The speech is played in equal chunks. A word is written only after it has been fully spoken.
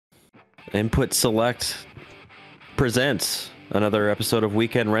Input Select presents another episode of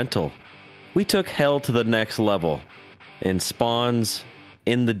Weekend Rental. We took hell to the next level in Spawn's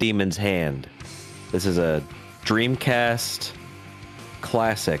In the Demon's Hand. This is a Dreamcast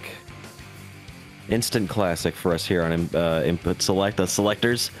classic, instant classic for us here on Input Select. The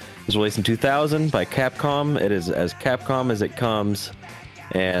Selectors was released in 2000 by Capcom. It is as Capcom as it comes,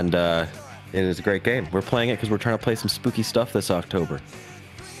 and it is a great game. We're playing it because we're trying to play some spooky stuff this October.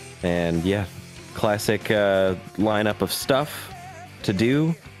 And yeah, classic lineup of stuff to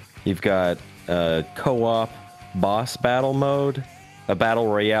do. You've got a co-op boss battle mode, a battle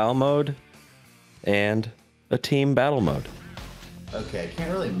royale mode, and a team battle mode. Okay, I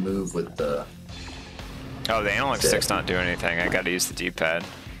can't really move with the... Oh, the analog stick's not doing anything. I gotta use the D-pad.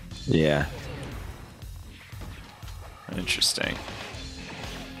 Yeah. Interesting.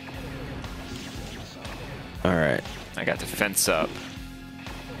 Alright. I got the fence up.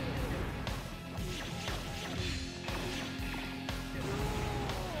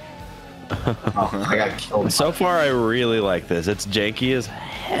 Oh, I got killed. So far, I really like this. It's janky as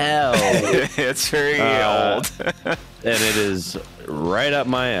hell. It's very old. And it is right up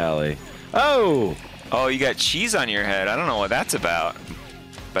my alley. Oh! Oh, you got cheese on your head. I don't know what that's about.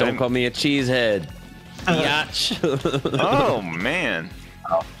 But Don't call me a cheesehead. Yatch. Oh, man.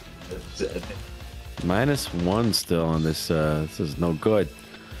 Oh, -1 still on this. This is no good.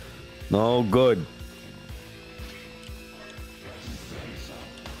 No good.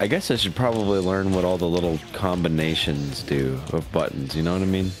 I guess I should probably learn what all the little combinations do of buttons. You know what I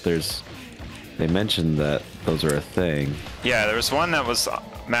mean? They mentioned that those are a thing. Yeah, there was one that was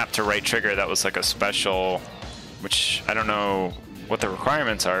mapped to right trigger that was like a special, which I don't know what the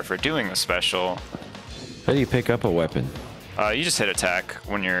requirements are for doing a special. How do you pick up a weapon? You just hit attack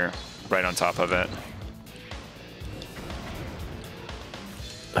when you're right on top of it.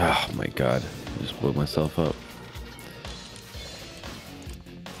 Oh my god. I just blew myself up.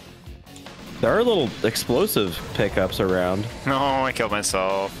 There are little explosive pickups around. No, I killed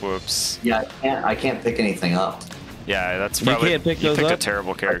myself. Whoops. yeah, I can't pick anything up. Yeah, that's You probably... can't pick you those picked up? a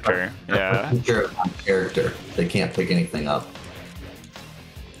terrible character. Yeah. Character. They can't pick anything up.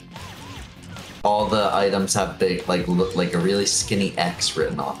 All the items have big, look like a really skinny X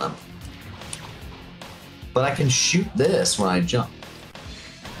written on them. But I can shoot this when I jump.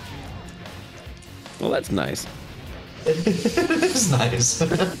 Well, that's nice. It's nice.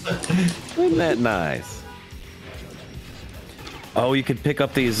 Isn't that nice? Oh, you could pick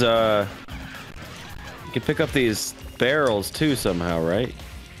up these, you could pick up these barrels too somehow, right?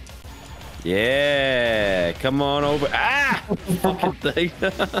 Yeah, come on over. Ah! Fucking thing.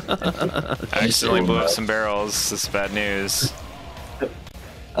 I accidentally blew up some barrels. This is bad news.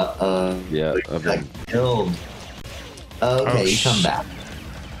 Yeah, I got killed. Okay, you come back.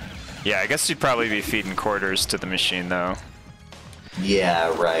 Yeah, I guess you'd probably be feeding quarters to the machine, though.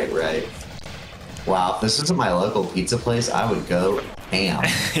 Yeah, right. Wow, if this isn't my local pizza place, I would go ham.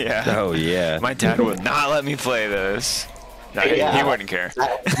 Yeah. Oh, yeah. My dad would not let me play this. No, Yeah. he wouldn't care.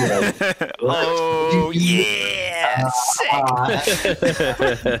 Yeah. Oh, yeah! Sick!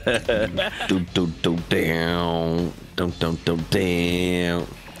 Down. Down.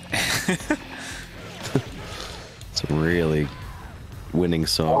 It's really winning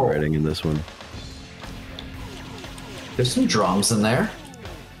songwriting in this one. There's some drums in there.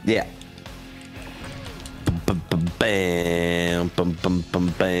 Yeah. Bam, bam, bam, bam,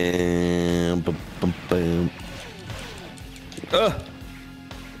 bam, bam, bam, bam. Oh,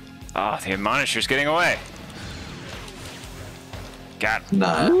 the Admonisher's getting away. Got him.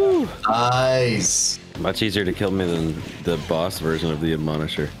 Nice. Much easier to kill me than the boss version of the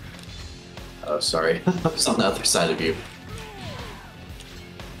Admonisher. Oh, sorry. I was on the other side of you.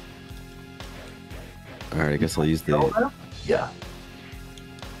 Alright, I guess I'll use the... Yeah.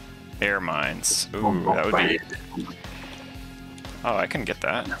 Air mines. Ooh, that would be... Oh, I can get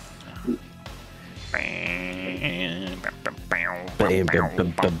that.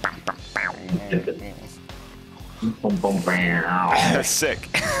 Sick.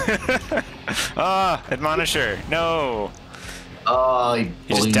 Ah, Admonisher. No. Oh, He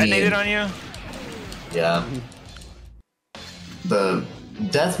just detonated on you? Yeah. The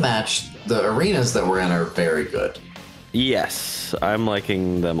deathmatch, the arenas that we're in are very good. Yes, I'm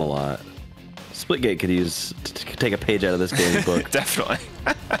liking them a lot. Splitgate could take a page out of this game's book. Definitely.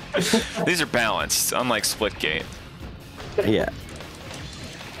 These are balanced, unlike Splitgate. Yeah.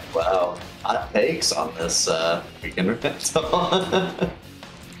 Wow. Hot takes on this weekend rental.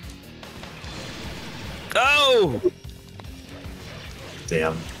 Oh!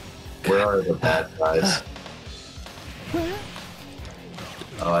 Damn. Where are the bad guys?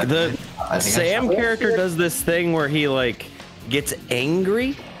 Oh, The I think Sam character does this thing where he like gets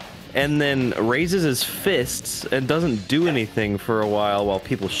angry and then raises his fists and doesn't do anything for a while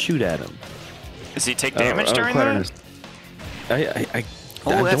people shoot at him. Does he take damage during that?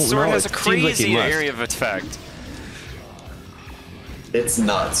 Oh, that sword know. has a crazy like area of effect. It's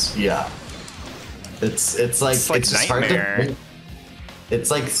nuts. Yeah. It's like just hard Nightmare. it's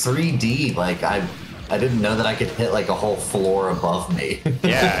like 3D. Like I didn't know that I could hit like a whole floor above me.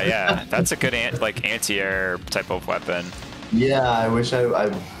 Yeah. That's a good anti-air type of weapon. Yeah, I wish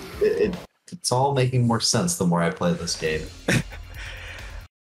it's all making more sense the more I play this game.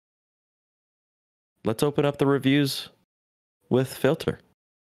 Let's open up the reviews with Filter.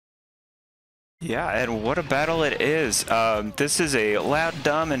 Yeah, and what a battle it is. This is a loud,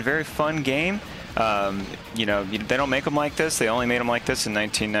 dumb, and very fun game. They don't make them like this. They only made them like this in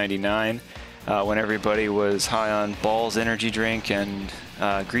 1999 when everybody was high on balls, energy drink, and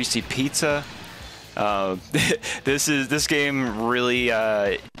greasy pizza. This game really,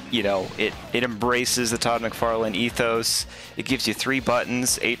 it embraces the Todd McFarlane ethos. It gives you 3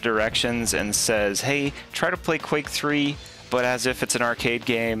 buttons, 8 directions, and says, hey, try to play Quake 3, but as if it's an arcade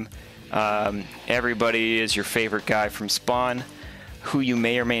game. Everybody is your favorite guy from Spawn, who you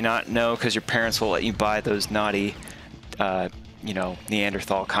may or may not know because your parents will let you buy those naughty,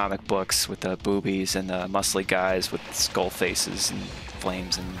 Neanderthal comic books with the boobies and the muscly guys with skull faces and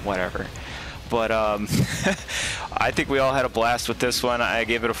flames and whatever. But I think we all had a blast with this one. I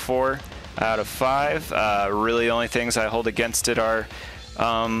gave it a 4 out of 5. Really, the only things I hold against it are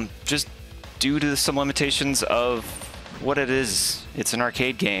just due to some limitations of what it is. It's an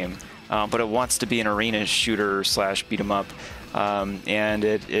arcade game. But it wants to be an arena shooter / beat 'em up, and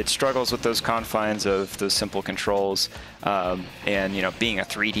it struggles with those confines of those simple controls, and being a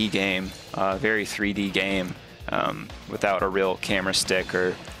 3D game, very 3D game, without a real camera stick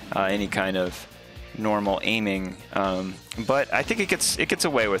or any kind of normal aiming. But I think it gets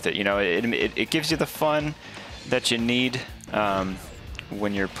away with it. It gives you the fun that you need.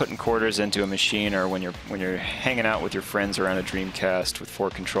 When you're putting quarters into a machine, or when you're hanging out with your friends around a Dreamcast with 4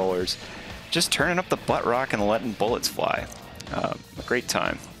 controllers, just turning up the butt rock and letting bullets fly. A great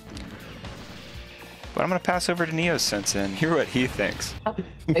time. But I'm gonna pass over to Neosense and hear what he thinks.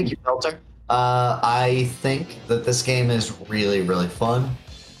 Thank you, Filter. I think that this game is really, really fun.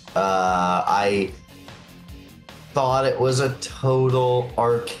 I thought it was a total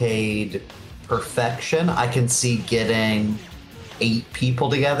arcade perfection. I can see getting 8 people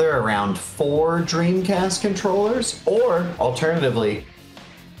together around 4 Dreamcast controllers, or alternatively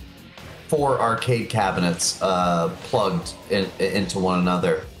 4 arcade cabinets plugged into one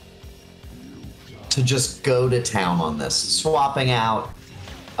another to just go to town on this, swapping out,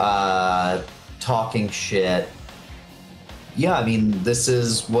 talking shit. Yeah, I mean, this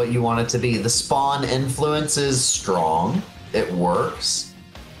is what you want it to be. The Spawn influence is strong. It works.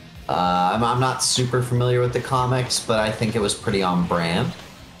 I'm not super familiar with the comics, but I think it was pretty on brand.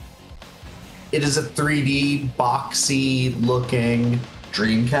 It is a 3D, boxy-looking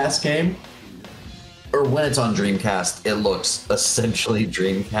Dreamcast game. Or when it's on Dreamcast, it looks essentially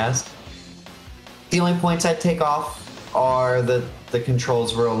Dreamcast. The only points I'd take off are that the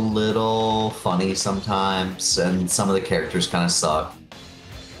controls were a little funny sometimes, and some of the characters kind of suck.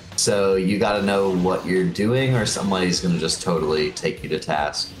 So you gotta know what you're doing, or somebody's gonna just totally take you to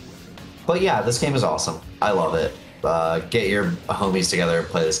task. But yeah, this game is awesome. I love it. Get your homies together and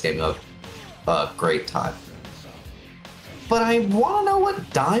play this game. A great time. But I want to know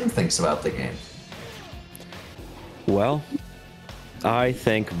what Dime thinks about the game. Well, I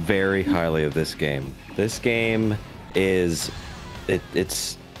think very highly of this game. This game is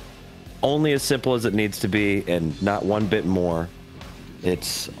it's only as simple as it needs to be, and not one bit more.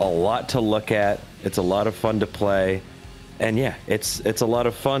 It's a lot to look at. It's a lot of fun to play. And yeah, it's a lot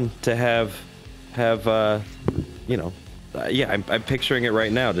of fun to have I'm picturing it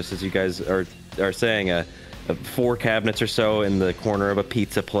right now, just as you guys are saying, 4 cabinets or so in the corner of a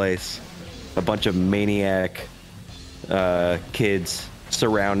pizza place, a bunch of maniac kids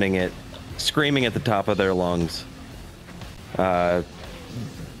surrounding it, screaming at the top of their lungs.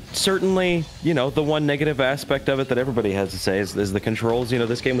 Certainly, the one negative aspect of it that everybody has to say is the controls.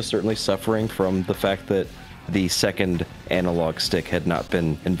 This game was certainly suffering from the fact that the second analog stick had not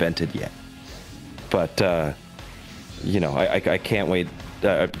been invented yet. But I can't wait.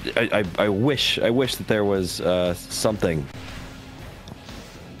 I wish that there was something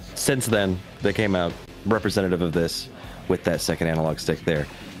since then that came out representative of this with that second analog stick there.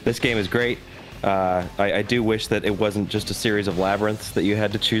 This game is great. I do wish that it wasn't just a series of labyrinths that you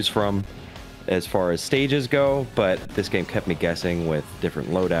had to choose from. as far as stages go, but this game kept me guessing with different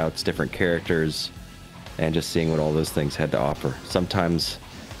loadouts, different characters, and just seeing what all those things had to offer. Sometimes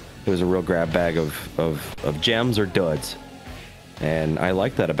it was a real grab bag of gems or duds, and I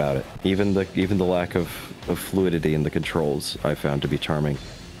like that about it. Even the lack of fluidity in the controls I found to be charming.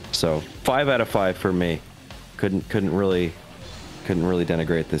 So 5 out of 5 for me. Couldn't really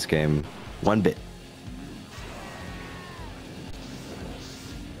denigrate this game one bit.